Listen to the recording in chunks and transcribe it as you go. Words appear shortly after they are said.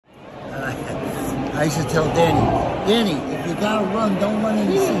I used to tell Danny, if you gotta run, don't run in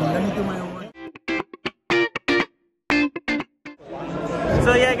the scene. Let me do my own run.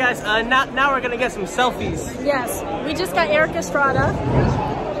 So yeah, guys, now we're gonna get some selfies. Yes, we just got Erik Estrada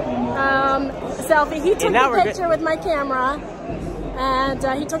selfie. He took the picture with my camera, and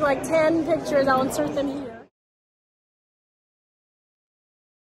he took like 10 pictures. I'll insert them here.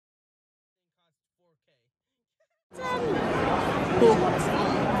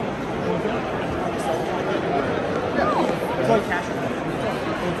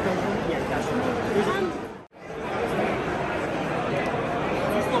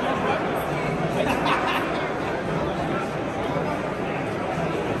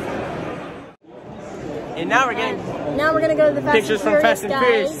 And now we're gonna go to the pictures from Fast and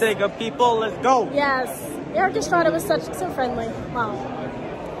Furious. Say go people, let's go. Yes, Erik Estrada was so friendly. Wow,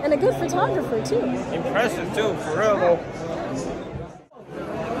 and a good photographer too. Impressive too, for real though.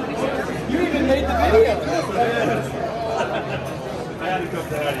 You even made the video. I had to go for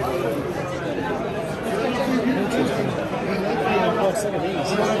that.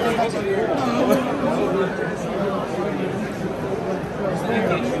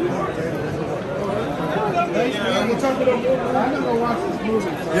 We'll talk about it. I'm gonna watch this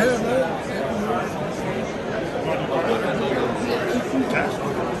movie. Yeah, man.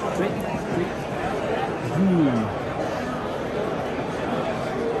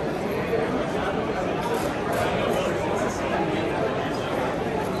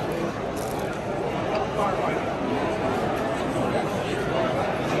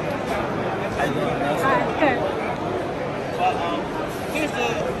 Here's the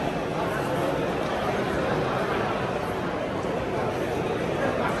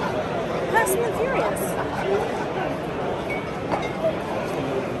Fast and Furious.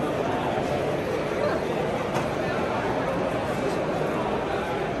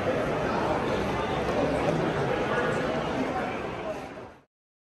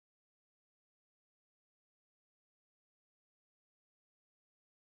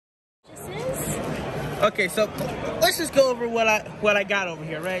 Okay, so let's just go over what I got over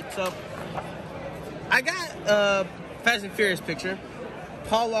here, right? So I got Fast and Furious picture,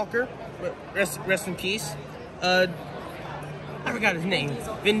 Paul Walker, rest in peace. I forgot his name,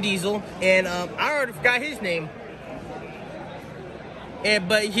 Vin Diesel, and I already forgot his name.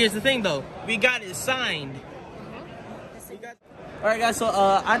 But here's the thing, though, we got it signed. All right, guys. So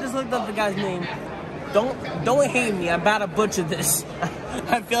I just looked up the guy's name. Don't hate me. I'm about to butcher this.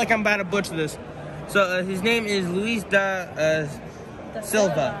 I feel like I'm about to butcher this. So his name is Luis da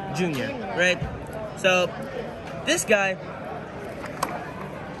Silva Jr., right? So this guy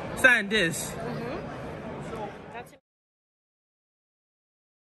signed this.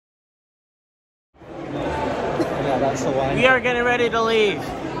 Yeah, that's the one. We are getting ready to leave.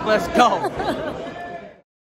 Let's go.